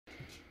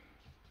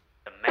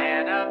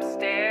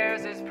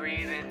upstairs is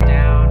breathing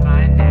down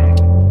my neck,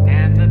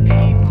 and the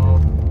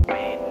people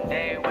waiting,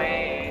 they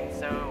wait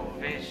so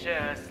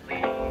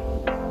viciously.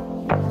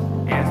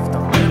 If the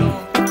little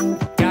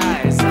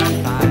guys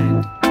I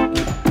find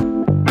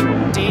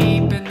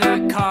deep in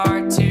the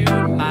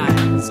cartoon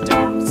minds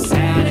don't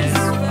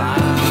satisfy,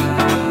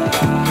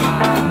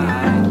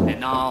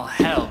 and all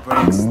hell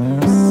breaks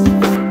loose.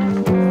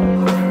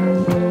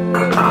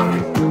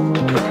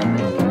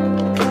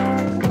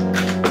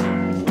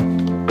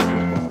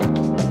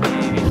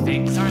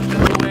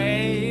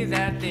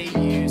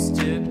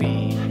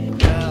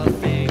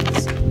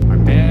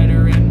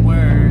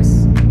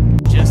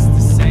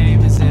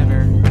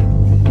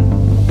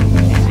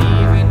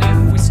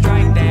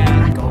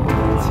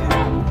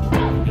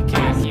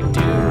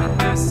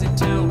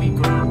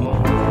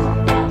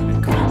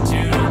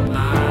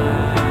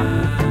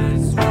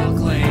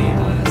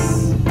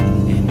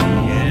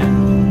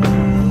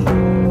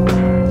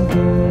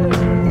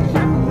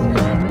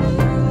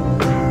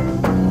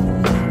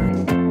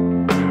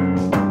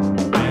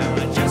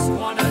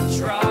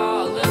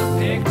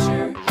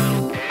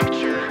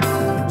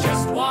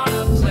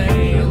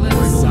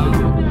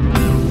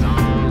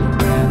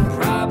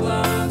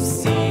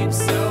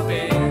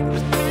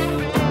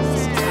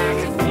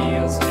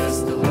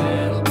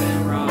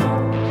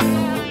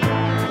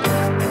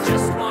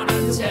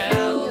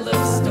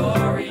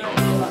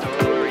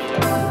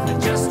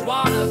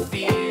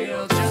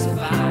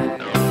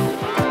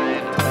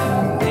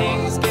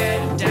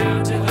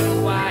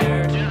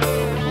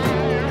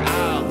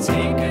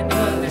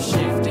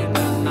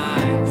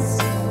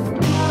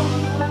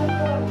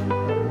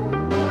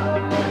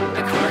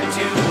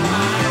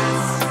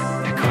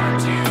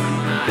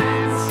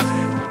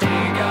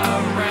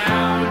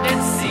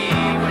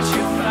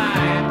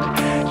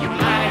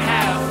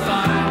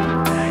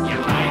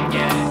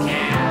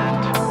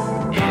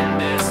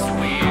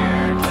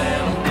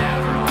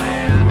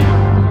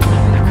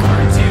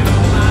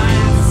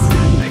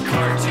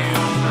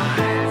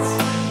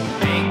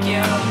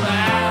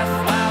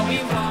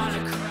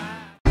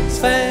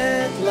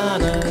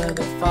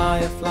 The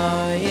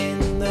Firefly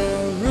in the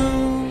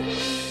room.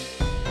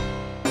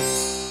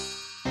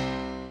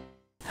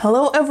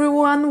 Hello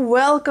everyone,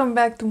 welcome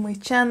back to my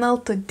channel.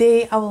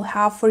 Today I will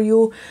have for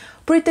you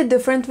pretty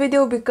different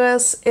video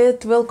because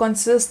it will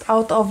consist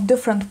out of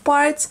different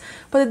parts,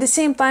 but at the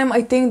same time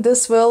I think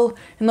this will,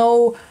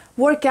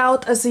 work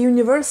out as a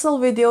universal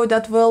video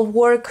that will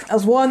work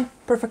as one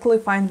perfectly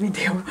fine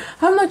video.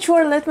 I'm not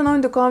sure, let me know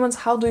in the comments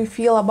how do you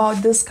feel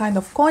about this kind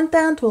of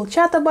content. We'll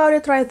chat about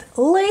it right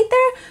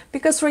later,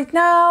 because right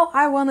now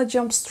I want to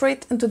jump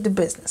straight into the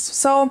business.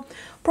 So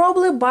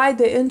probably by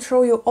the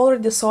intro you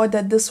already saw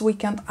that this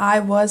weekend I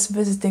was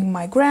visiting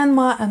my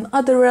grandma and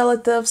other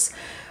relatives.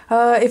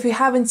 If you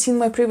haven't seen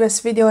my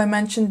previous video, I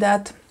mentioned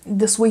that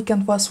this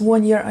weekend was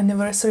 1 year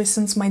anniversary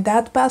since my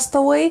dad passed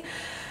away.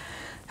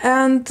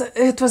 And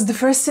it was the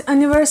first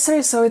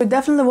anniversary, so it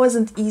definitely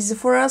wasn't easy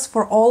for us,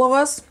 for all of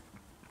us.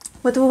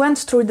 But we went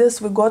through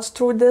this, we got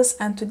through this,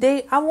 and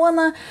today I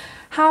wanna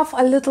have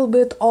a little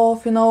bit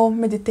of,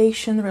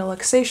 meditation,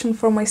 relaxation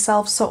for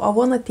myself, so I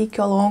wanna take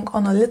you along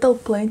on a little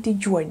plenty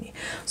journey.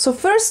 So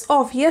first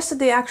off,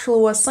 yesterday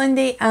actually was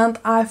Sunday, and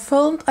I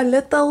filmed a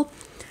little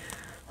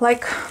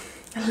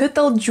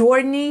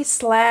journey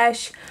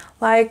slash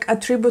like a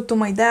tribute to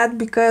my dad,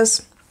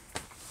 because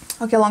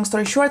okay, long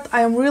story short,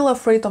 I am really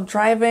afraid of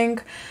driving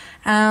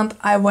and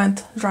I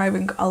went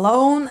driving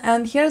alone,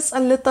 and here's a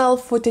little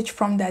footage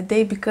from that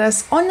day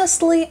because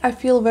honestly I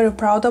feel very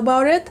proud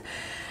about it.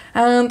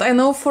 And I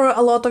know for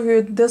a lot of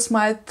you this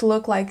might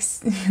look like,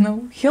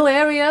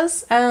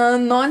 hilarious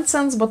and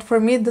nonsense, but for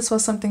me this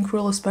was something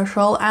really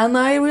special and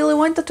I really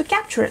wanted to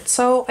capture it,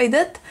 so I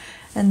did,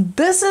 and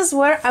this is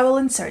where I will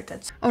insert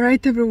it.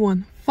 Alright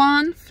everyone,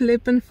 fun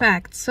flippin'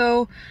 fact.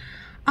 So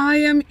I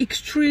am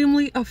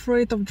extremely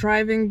afraid of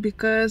driving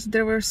because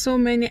there were so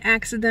many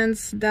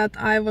accidents that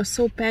I was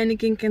so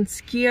panicking and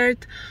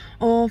scared.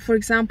 Or for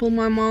example,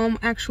 my mom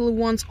actually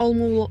once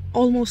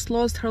almost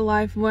lost her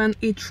life when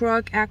a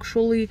truck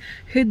actually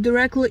hit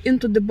directly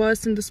into the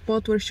bus in the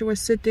spot where she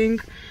was sitting.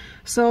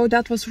 So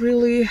that was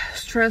really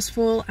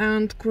stressful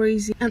and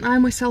crazy. And I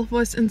myself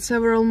was in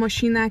several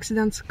machine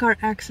accidents, car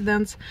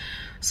accidents.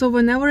 So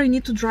whenever I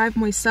need to drive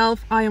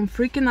myself, I am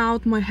freaking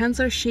out, my hands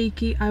are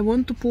shaky, I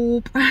want to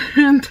poop,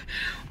 and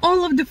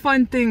all of the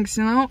fun things,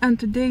 And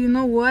today, you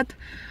know what?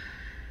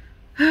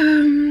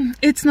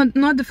 It's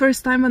not the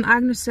first time when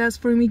Agnes says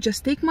for me,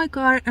 just take my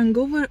car and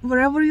go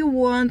wherever you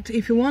want.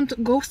 If you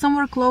want, go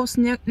somewhere close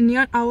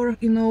near our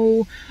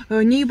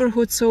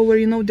neighborhood, so where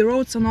the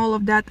roads and all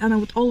of that. And I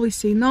would always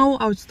say no.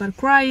 I would start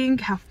crying,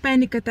 have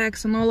panic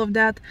attacks and all of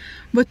that.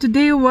 But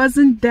today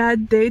wasn't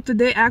that day.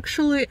 Today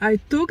actually I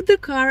took the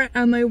car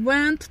and I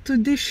went to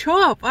the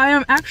shop. I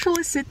am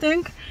actually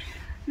sitting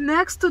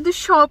next to the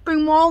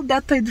shopping mall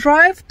that I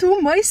drive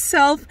to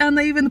myself, and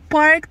I even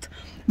parked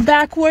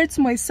backwards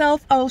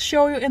myself. I'll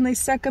show you in a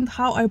second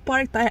how I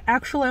parked. I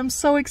actually am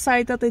so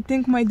excited. I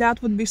think my dad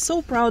would be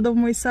so proud of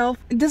myself.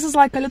 This is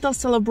like a little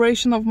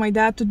celebration of my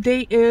dad.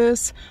 Today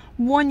is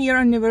 1 year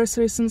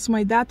anniversary since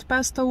my dad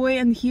passed away,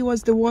 and he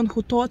was the one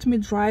who taught me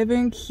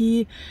driving.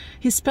 He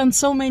spent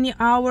so many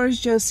hours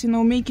just, you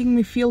know, making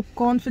me feel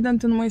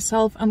confident in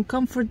myself and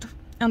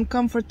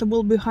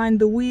comfortable behind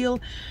the wheel.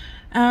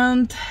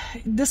 And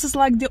this is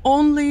like the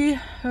only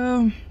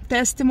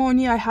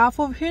testimony I have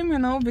of him, you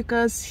know,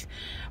 because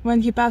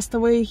when he passed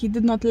away he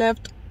did not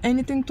left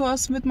anything to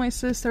us with my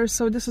sister.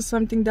 So this is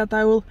something that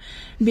I will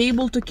be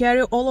able to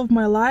carry all of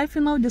my life,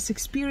 you know, this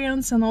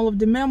experience and all of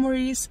the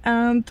memories.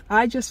 And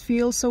I just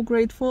feel so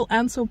grateful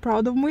and so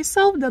proud of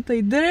myself that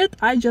I did it.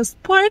 I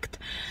just parked.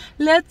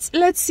 Let's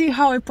see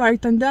how I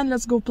parked, and then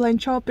let's go plan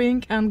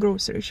shopping and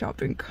grocery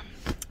shopping.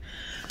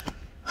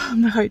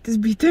 My heart is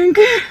beating.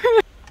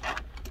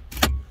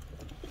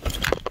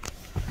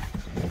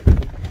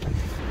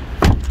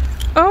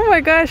 Oh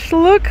my gosh,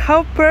 look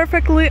how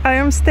perfectly I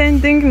am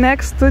standing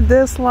next to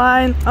this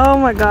line. Oh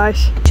my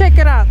gosh, check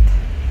it out.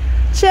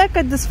 Check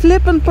out this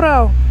flippin'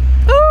 pro.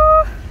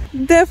 Oh,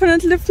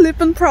 definitely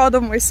flippin' proud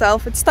of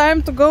myself. It's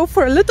time to go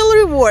for a little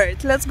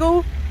reward. Let's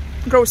go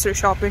grocery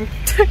shopping.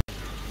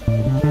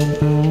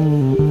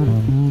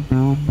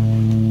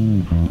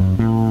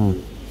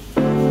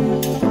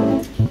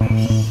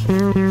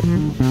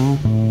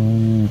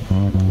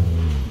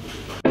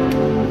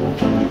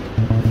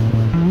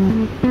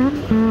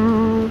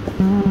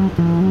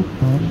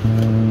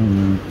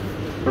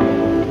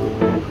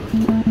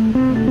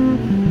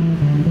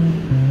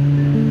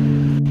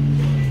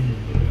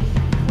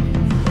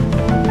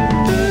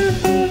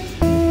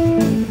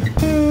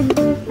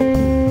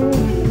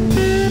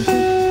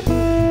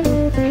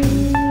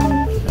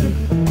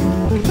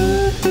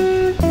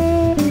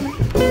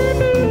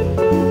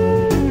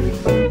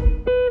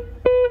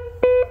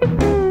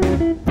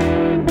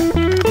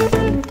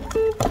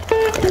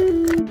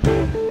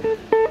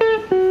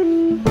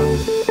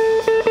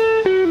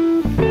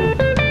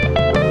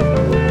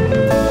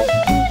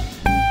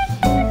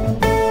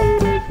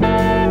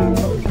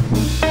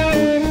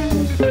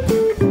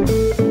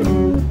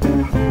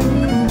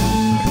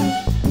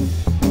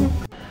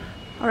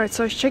 Alright,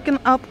 so I was checking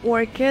up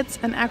orchids,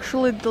 and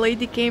actually the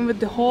lady came with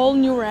the whole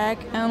new rack,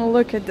 and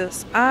look at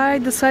this. I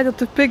decided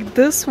to pick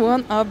this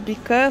one up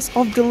because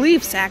of the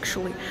leaves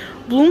actually.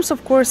 Blooms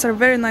of course are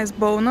very nice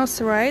bonus,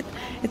 right?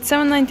 It's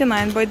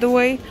 $7.99 by the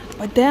way,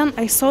 but then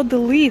I saw the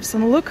leaves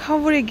and look how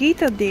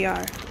variegated they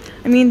are.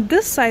 I mean,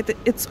 this side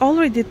it's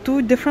already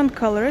two different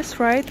colors,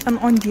 right? And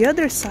on the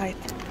other side,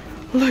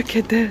 look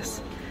at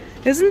this.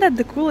 Isn't that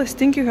the coolest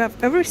thing you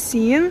have ever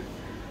seen?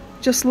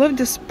 Just love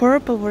this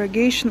purple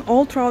variegation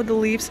all throughout the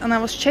leaves. And I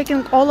was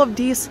checking all of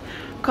these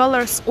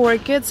colors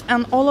orchids,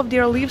 and all of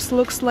their leaves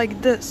looks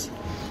like this.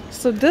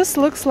 So this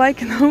looks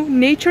like, you know,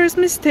 nature's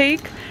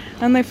mistake,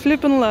 and I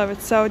flippin' love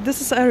it. So this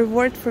is a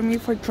reward for me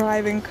for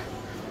driving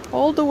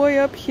all the way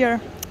up here.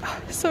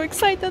 So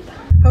excited.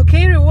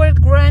 Okay,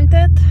 reward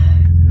granted.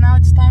 Now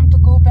it's time to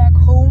go back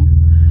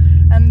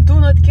home and do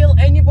not kill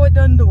anybody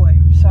on the way.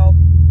 So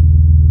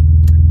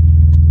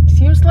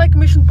seems like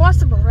mission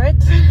possible, right?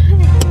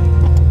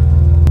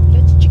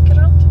 Let's check it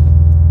out.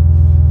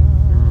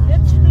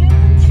 Let's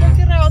check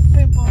it out,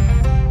 people.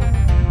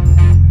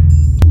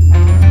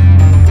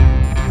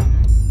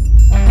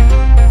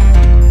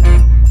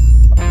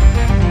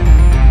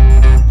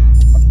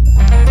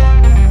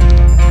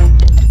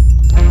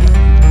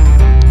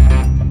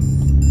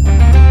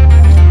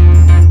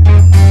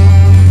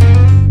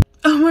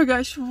 Oh my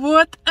gosh,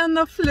 what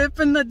a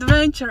flippin'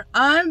 adventure.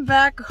 I'm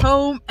back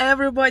home.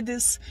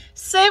 Everybody's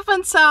safe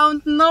and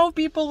sound. No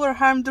people were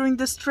harmed during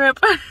this trip.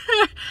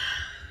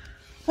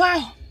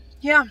 Wow.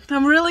 Yeah,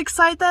 I'm really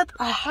excited.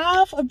 I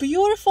have a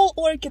beautiful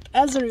orchid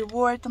as a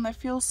reward, and I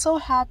feel so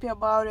happy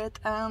about it.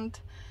 And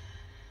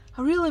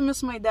I really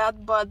miss my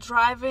dad, but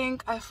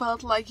driving, I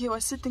felt like he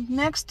was sitting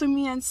next to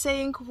me and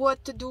saying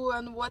what to do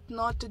and what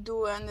not to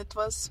do, and it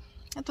was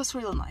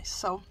really nice.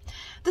 So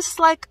this is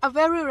like a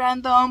very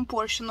random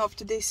portion of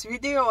today's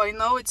video. I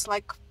know it's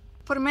like,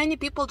 for many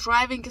people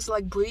driving is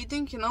like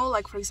breathing, you know,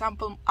 like for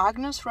example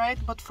Agnes, right?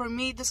 But for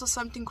me this is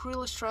something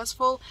really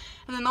stressful,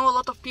 and I know a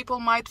lot of people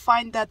might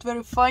find that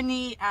very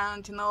funny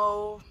and, you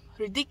know,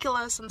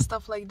 ridiculous and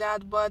stuff like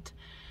that. But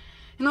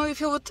you know, if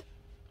you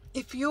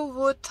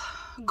would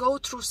go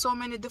through so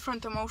many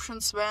different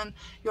emotions when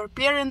your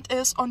parent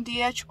is on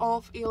the edge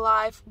of a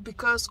life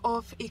because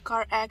of a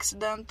car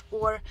accident,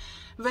 or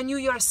when you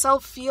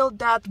yourself feel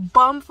that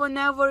bump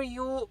whenever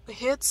you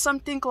hit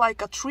something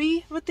like a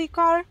tree with a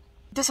car,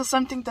 this is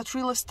something that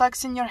really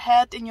stuck in your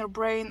head, in your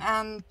brain,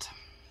 and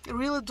I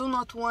really do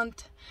not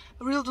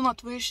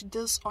wish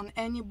this on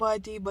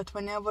anybody. But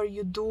whenever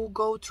you do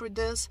go through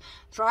this,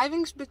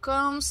 driving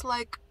becomes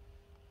like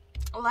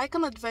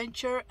an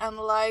adventure and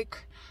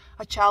like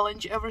a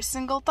challenge every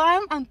single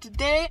time. And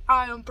today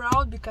I am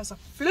proud because I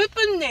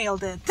flippin'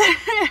 nailed it.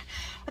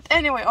 But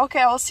anyway,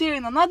 okay, I'll see you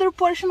in another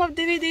portion of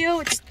the video.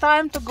 It's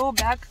time to go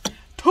back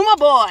to my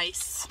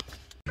boys.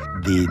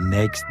 the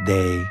next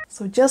day.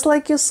 So just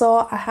like you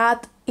saw, I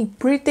had a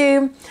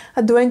pretty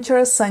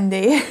adventurous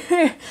Sunday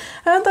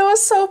and I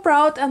was so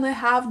proud, and I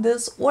have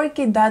this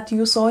orchid that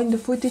you saw in the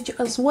footage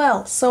as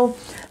well. So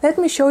let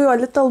me show you a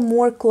little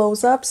more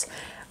close-ups.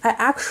 I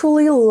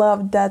actually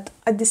love that,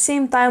 at the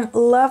same time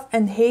love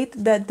and hate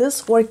that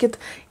this orchid,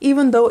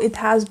 even though it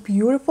has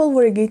beautiful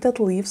variegated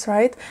leaves,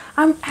 right?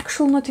 I'm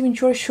actually not even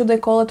sure should I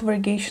call it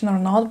variegation or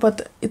not,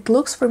 but it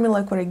looks for me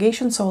like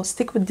variegation, so I'll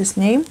stick with this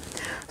name.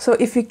 So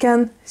if you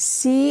can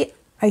see,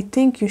 I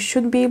think you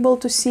should be able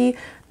to see,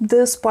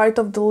 this part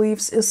of the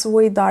leaves is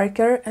way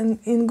darker and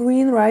in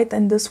green, right?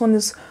 And this one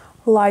is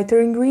lighter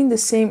in green. The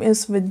same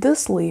is with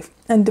this leaf,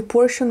 and the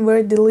portion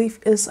where the leaf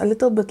is a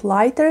little bit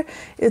lighter,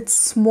 it's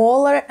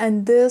smaller,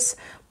 and this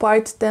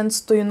part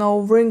tends to, you know,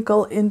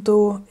 wrinkle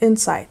into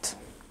inside.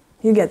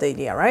 You get the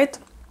idea, right?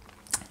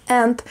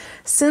 And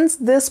since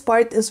this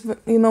part is,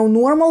 you know,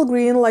 normal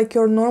green like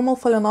your normal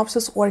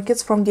Phalaenopsis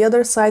orchids, from the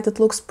other side it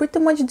looks pretty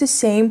much the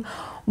same,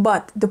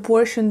 but the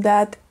portion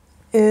that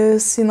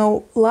is, you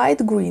know,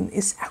 light green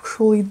is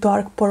actually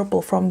dark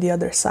purple from the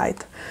other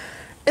side.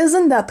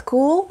 Isn't that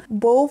cool?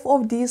 Both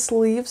of these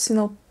leaves, you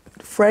know,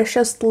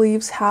 freshest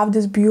leaves, have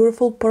this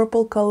beautiful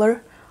purple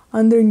color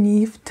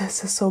underneath.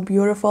 This is so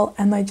beautiful,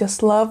 and I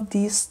just love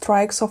these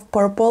strikes of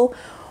purple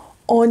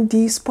on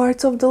these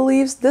parts of the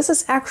leaves. This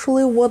is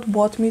actually what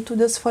brought me to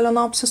this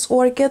Phalaenopsis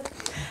orchid,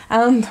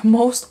 and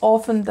most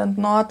often than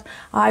not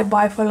I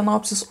buy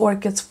Phalaenopsis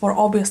orchids for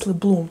obviously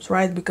blooms,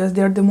 right? Because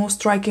they're the most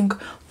striking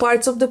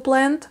parts of the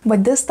plant.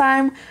 But this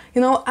time,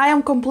 you know, I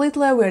am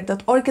completely aware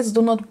that orchids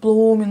do not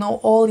bloom, you know,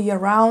 all year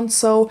round,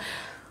 so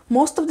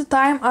most of the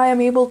time I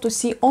am able to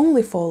see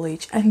only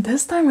foliage, and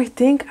this time I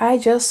think I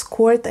just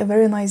scored a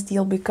very nice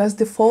deal, because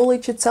the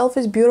foliage itself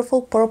is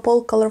beautiful,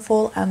 purple,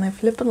 colorful, and I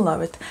flippin'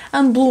 love it.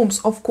 And blooms,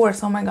 of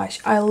course, oh my gosh,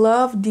 I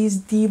love this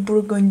deep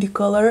burgundy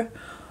color.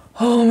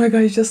 Oh my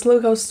gosh, just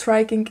look how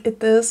striking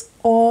it is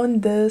on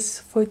this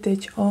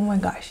footage. Oh my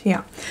gosh,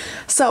 yeah.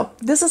 So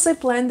this is a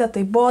plant that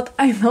I bought.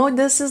 I know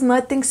this is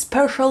nothing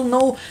special,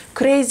 no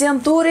crazy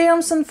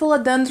anthuriums and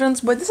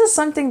philodendrons, but this is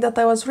something that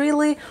I was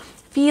really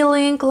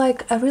feeling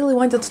like I really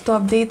wanted to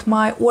update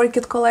my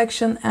orchid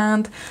collection,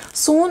 and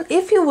soon,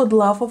 if you would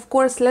love, of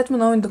course, let me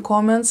know in the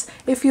comments.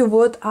 If you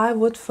would, I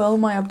would film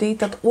my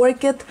updated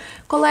orchid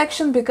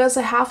collection, because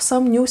I have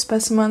some new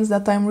specimens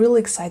that I'm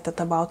really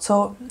excited about.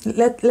 So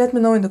let me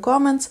know in the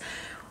comments.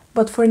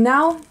 But for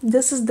now,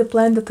 this is the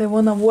plant that I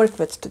want to work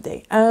with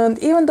today. And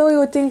even though you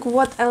would think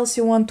what else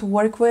you want to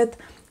work with,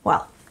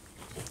 well,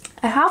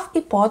 I have a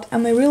pot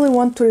and I really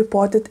want to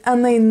repot it,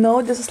 and I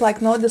know this is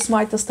like not the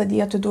smartest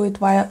idea to do it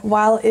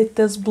while it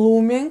is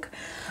blooming,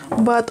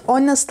 but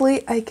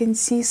honestly I can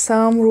see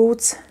some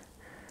roots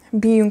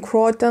being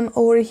rotten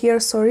over here,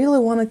 so I really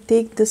want to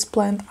take this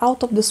plant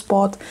out of this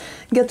pot,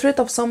 get rid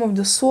of some of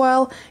the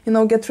soil, you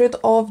know, get rid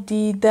of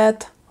the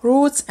dead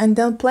roots, and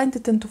then plant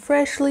it into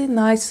freshly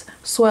nice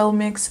soil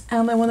mix.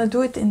 And I want to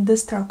do it in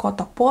this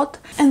terracotta pot,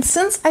 and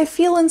since I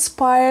feel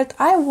inspired,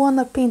 I want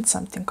to paint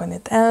something on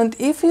it. And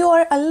if you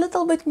are a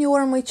little bit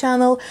newer on my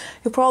channel,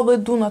 you probably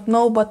do not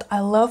know, but I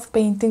love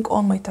painting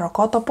on my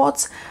terracotta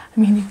pots. I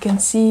mean, you can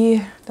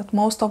see that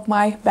most of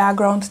my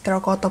background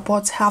terracotta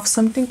pots have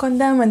something on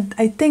them, and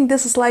I think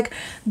this is like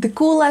the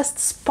coolest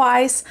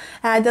spice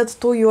added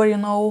to your, you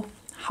know,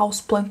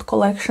 houseplant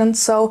collection.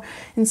 So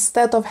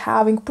instead of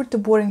having pretty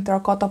boring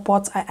terracotta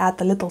pots, I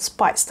add a little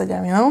spice to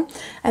them, you know.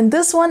 And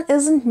this one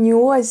isn't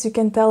new, as you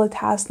can tell. It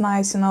has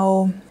nice, you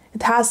know,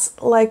 it has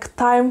like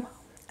thyme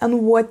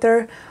and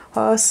water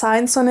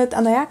signs on it,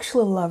 and I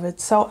actually love it.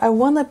 So I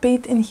want to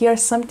paint in here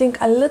something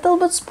a little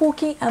bit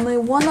spooky, and I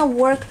want to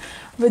work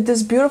with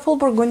this beautiful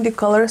burgundy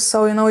color,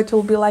 so you know it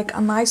will be like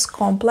a nice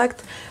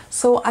complex.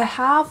 So I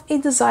have a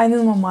design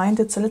in my mind.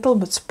 It's a little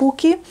bit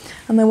spooky,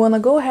 and I want to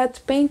go ahead,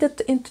 paint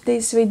it in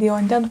today's video,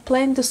 and then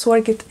plant this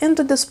orchid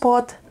into this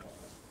pot.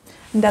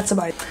 And that's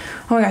about it.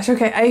 Oh my gosh,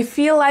 okay, I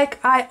feel like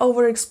I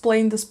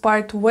over-explained this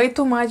part way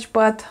too much,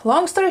 but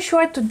long story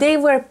short, today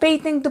we're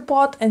painting the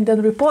pot and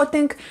then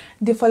repotting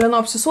the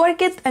Phalaenopsis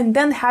orchid and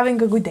then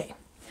having a good day.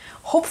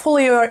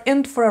 Hopefully you are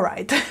in for a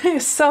ride.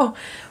 So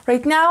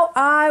right now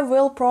I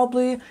will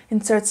probably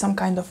insert some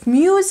kind of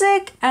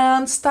music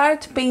and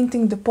start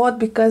painting the pot,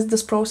 because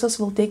this process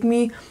will take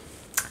me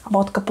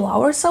about a couple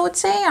hours, I would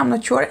say. I'm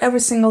not sure. Every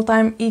single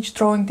time, each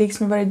drawing takes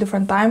me very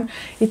different time.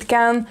 It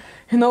can,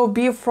 you know,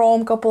 be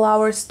from a couple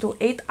hours to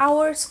 8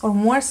 hours or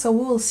more, so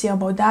we will see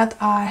about that.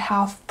 I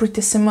have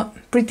pretty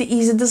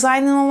easy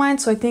design in my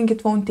mind, so I think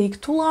it won't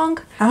take too long.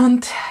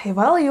 And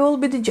well, you will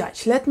be the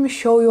judge. Let me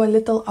show you a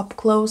little up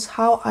close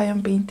how I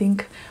am painting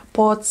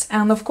pots.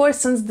 And of course,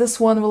 since this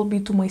one will be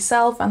to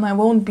myself and I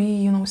won't be,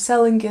 you know,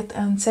 selling it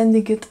and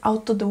sending it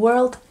out to the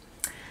world,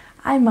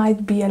 I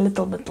might be a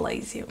little bit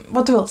lazy,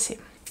 but we'll see.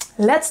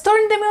 Let's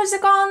turn the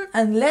music on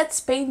and let's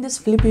paint this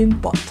flipping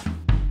pot.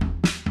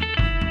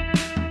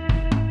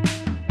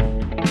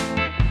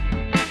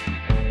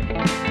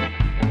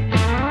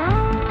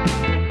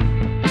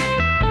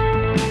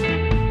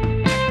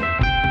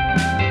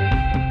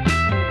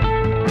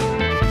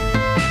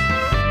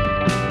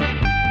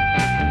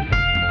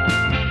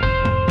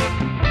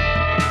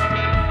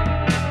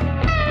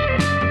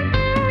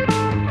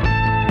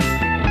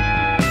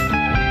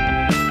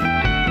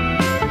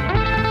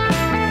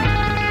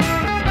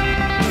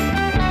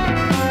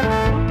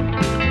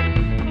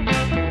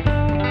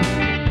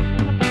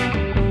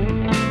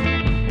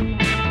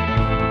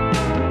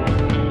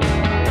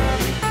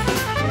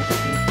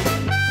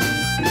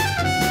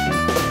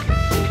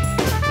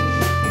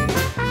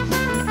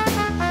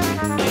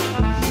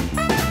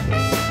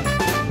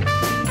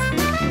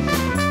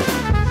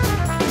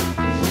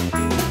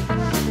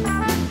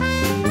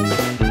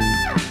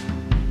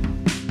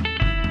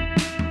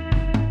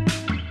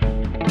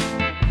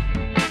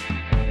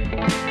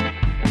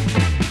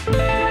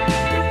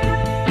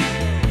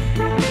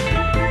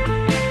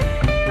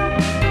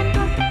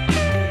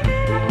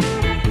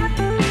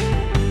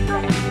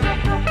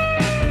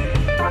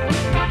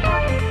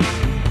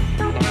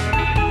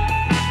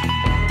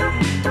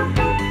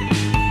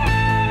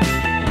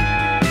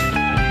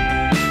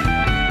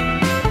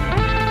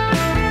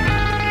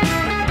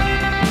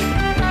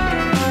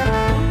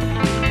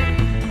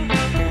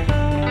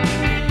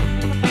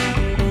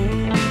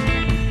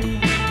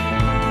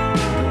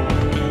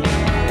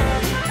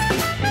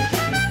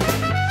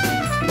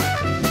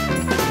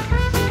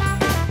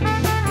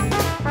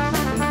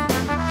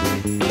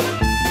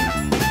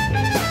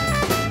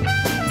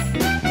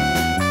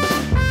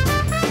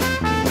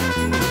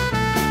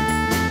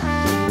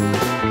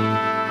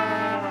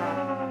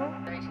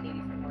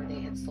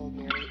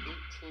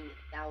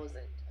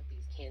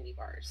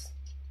 colors.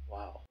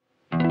 Wow.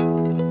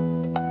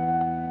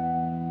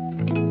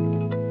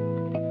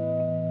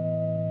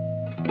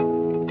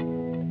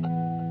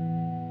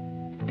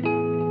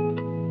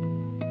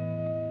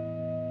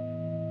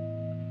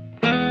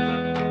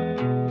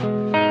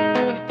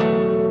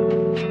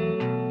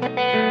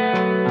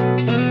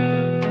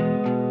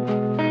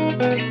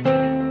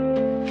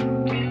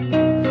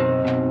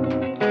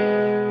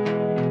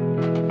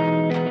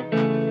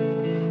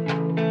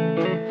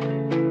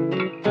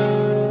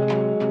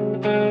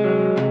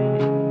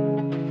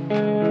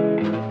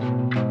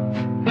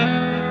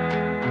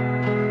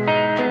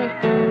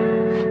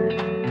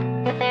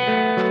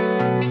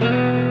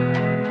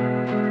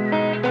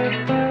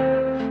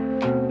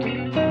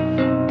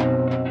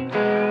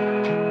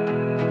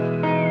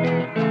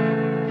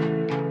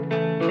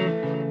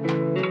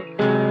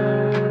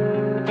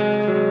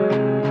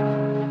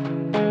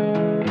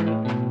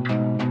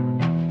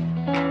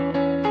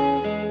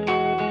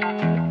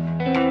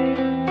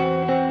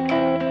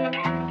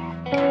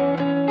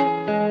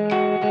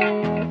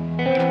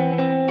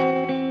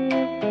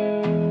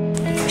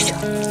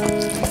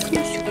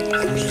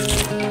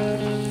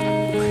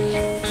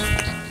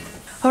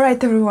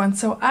 Alright everyone,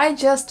 so I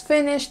just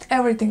finished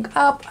everything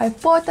up. I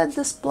potted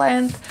this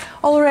plant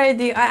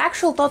already. I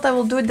actually thought I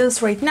will do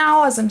this right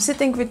now as I'm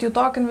sitting with you,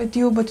 talking with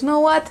you, but you know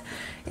what?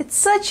 It's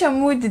such a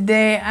moody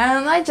day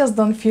and I just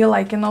don't feel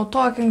like,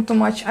 talking too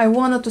much. I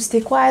wanted to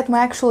stay quiet. My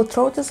actual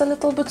throat is a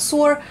little bit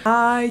sore.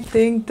 I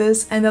think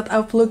this ended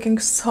up looking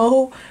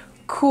so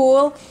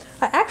cool.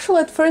 I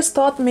actually at first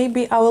thought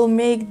maybe I will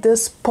make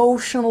this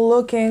potion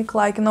looking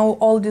like,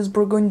 all this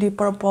burgundy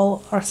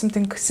purple or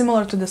something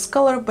similar to this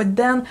color, but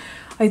then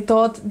I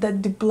thought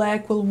that the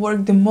black will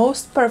work the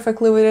most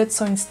perfectly with it,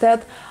 so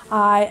instead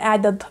I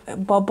added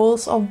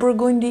bubbles of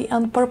burgundy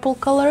and purple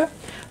color.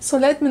 So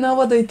let me know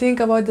what you think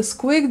about this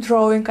quick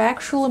drawing. I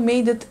actually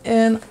made it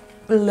in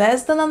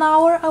less than an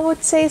hour, I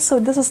would say, so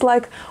this is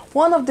like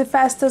one of the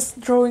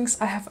fastest drawings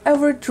I have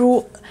ever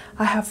drawn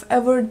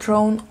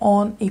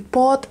on a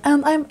pot,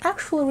 and I'm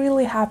actually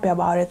really happy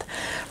about it.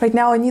 Right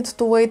now I need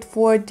to wait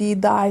for the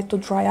dye to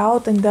dry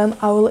out and then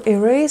I will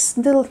erase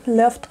the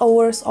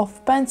leftovers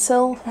of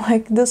pencil,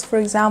 like this for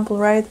example,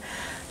 right?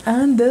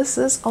 And this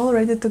is all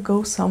ready to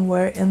go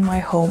somewhere in my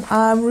home.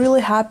 I'm really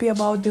happy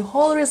about the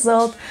whole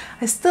result.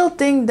 I still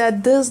think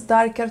that this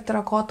darker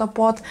terracotta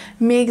pot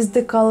makes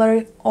the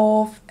color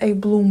of a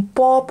bloom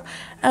pop,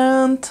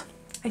 and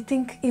I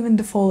think even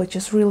the foliage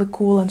is really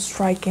cool and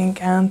striking,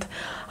 and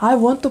I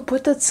want to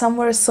put it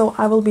somewhere so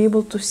I will be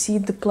able to see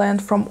the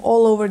plant from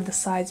all over the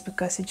sides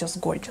because it's just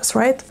gorgeous,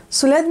 right?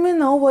 So let me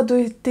know what do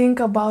you think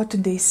about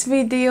today's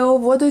video.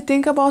 What do you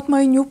think about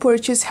my new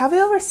purchase? Have you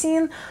ever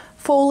seen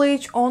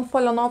foliage on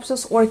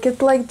Phalaenopsis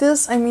orchid like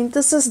this? I mean,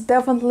 this is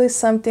definitely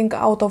something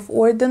out of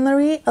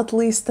ordinary, at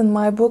least in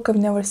my book. I've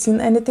never seen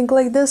anything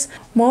like this.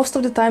 Most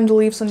of the time the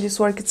leaves on these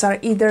orchids are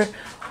either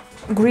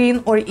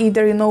green or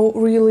either,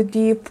 really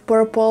deep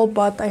purple,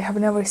 but I have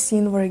never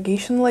seen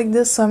variegation like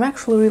this, so I'm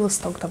actually really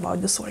stoked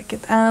about this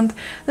orchid. And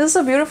this is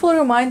a beautiful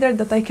reminder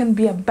that I can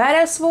be a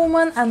badass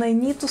woman and I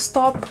need to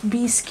stop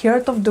being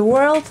scared of the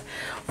world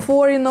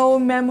for,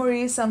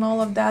 memories and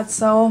all of that,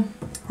 so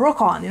rock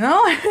on,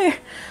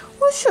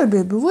 What's up,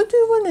 baby? What do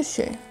you want to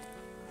say?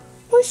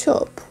 What's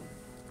up?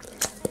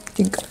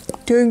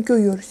 Thank you,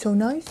 you're so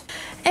nice.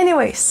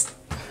 Anyways.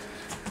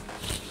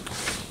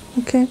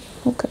 Okay.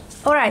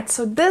 Alright,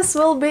 so this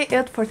will be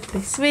it for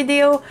today's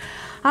video.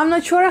 I'm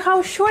not sure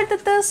how short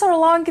it is or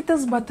long it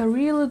is, but I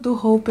really do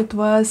hope it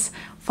was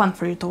fun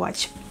for you to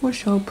watch.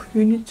 What's up?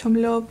 You need some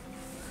love?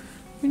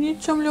 You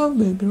need some love,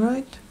 baby,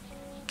 right?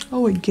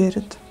 Oh, I get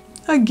it.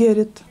 I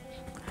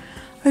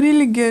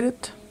really get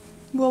it.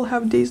 We'll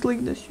have days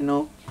like this,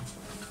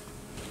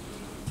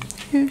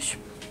 Yes.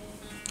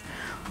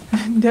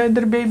 The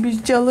other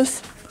baby's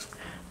jealous.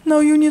 Now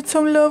you need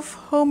some love.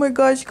 Oh my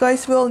gosh,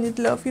 guys, we all need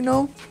love,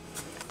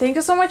 Thank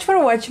you so much for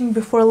watching.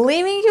 Before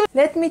leaving you,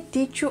 let me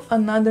teach you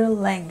another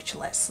language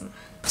lesson.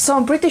 So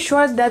I'm pretty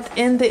sure that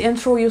in the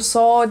intro you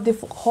saw the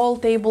whole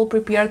table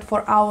prepared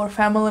for our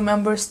family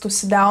members to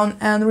sit down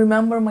and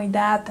remember my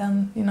dad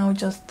and,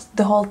 just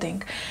the whole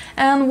thing.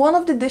 And one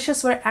of the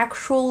dishes were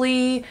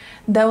actually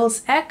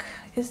devil's egg.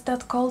 Is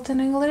that called in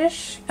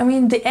English? I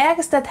mean, the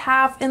eggs that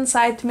have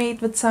inside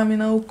made with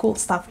some, cool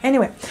stuff.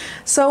 Anyway,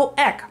 so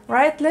egg,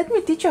 right? Let me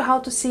teach you how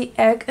to say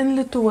egg in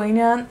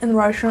Lithuanian, in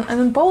Russian,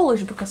 and in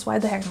Polish, because why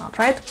the heck not,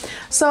 right?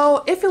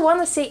 So if you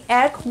want to say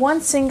egg,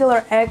 one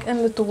singular egg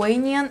in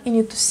Lithuanian, you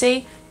need to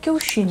say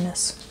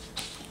kiaušinis.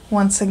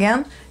 Once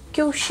again,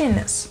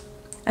 kiaušinis.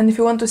 And if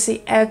you want to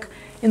say egg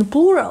in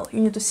plural,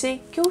 you need to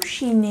say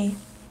kiaušiniai.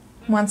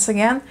 Once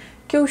again,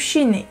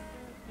 kiaušiniai.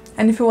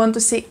 And if you want to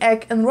say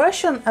egg in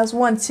Russian as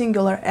one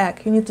singular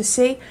egg, you need to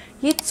say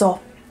яйцо.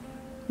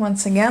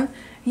 Once again,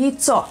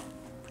 яйцо.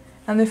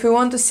 And if you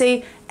want to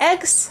say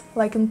eggs,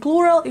 like in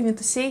plural, you need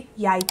to say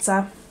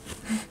яйца.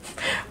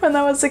 When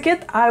I was a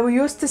kid, I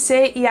used to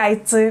say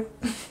яйцы,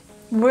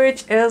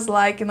 which is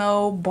like,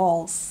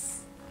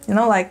 balls.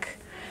 Like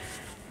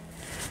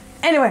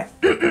Anyway,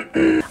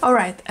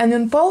 alright, and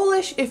in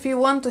Polish, if you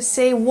want to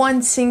say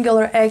one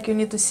singular egg, you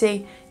need to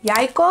say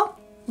jajko,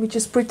 which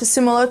is pretty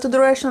similar to the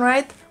Russian,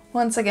 right?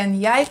 Once again,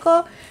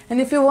 jajko. And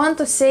if you want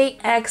to say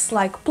eggs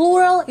like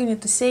plural, you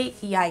need to say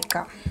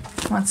jajka.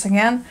 Once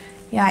again,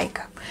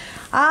 jajka.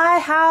 I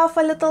have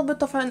a little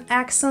bit of an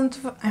accent,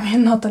 I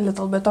mean not a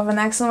little bit of an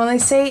accent when I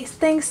say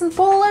things in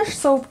Polish,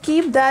 so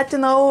keep that, you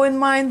know, in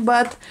mind,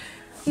 but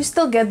you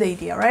still get the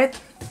idea, right?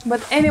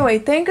 But anyway,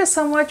 thank you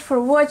so much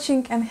for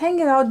watching and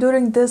hanging out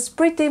during this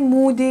pretty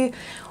moody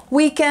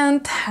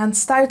weekend and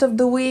start of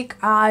the week.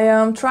 I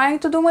am trying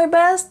to do my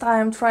best, I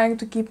am trying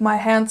to keep my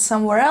hands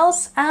somewhere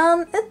else,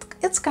 and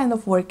it's kind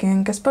of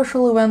working,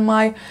 especially when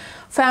my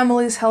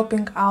family is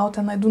helping out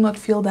and I do not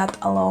feel that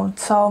alone.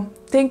 So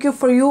thank you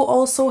for you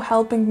also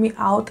helping me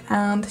out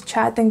and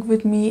chatting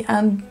with me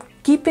and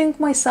keeping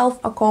myself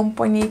a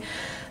company.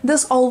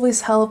 This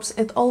always helps.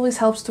 It always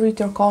helps to read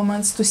your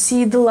comments, to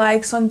see the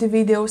likes on the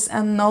videos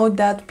and know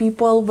that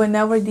people,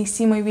 whenever they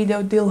see my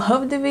video, they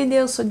love the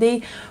video, so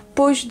they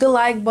push the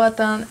like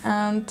button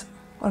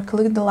or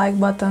click the like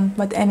button.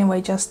 But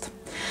anyway,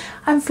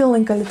 I'm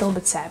feeling a little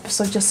bit sad,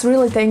 so just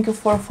really thank you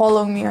for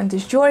following me on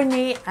this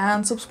journey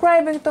and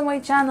subscribing to my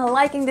channel,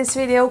 liking this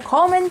video,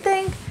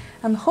 commenting,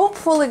 and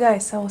hopefully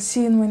guys I will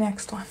see you in my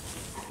next one.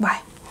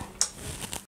 Bye.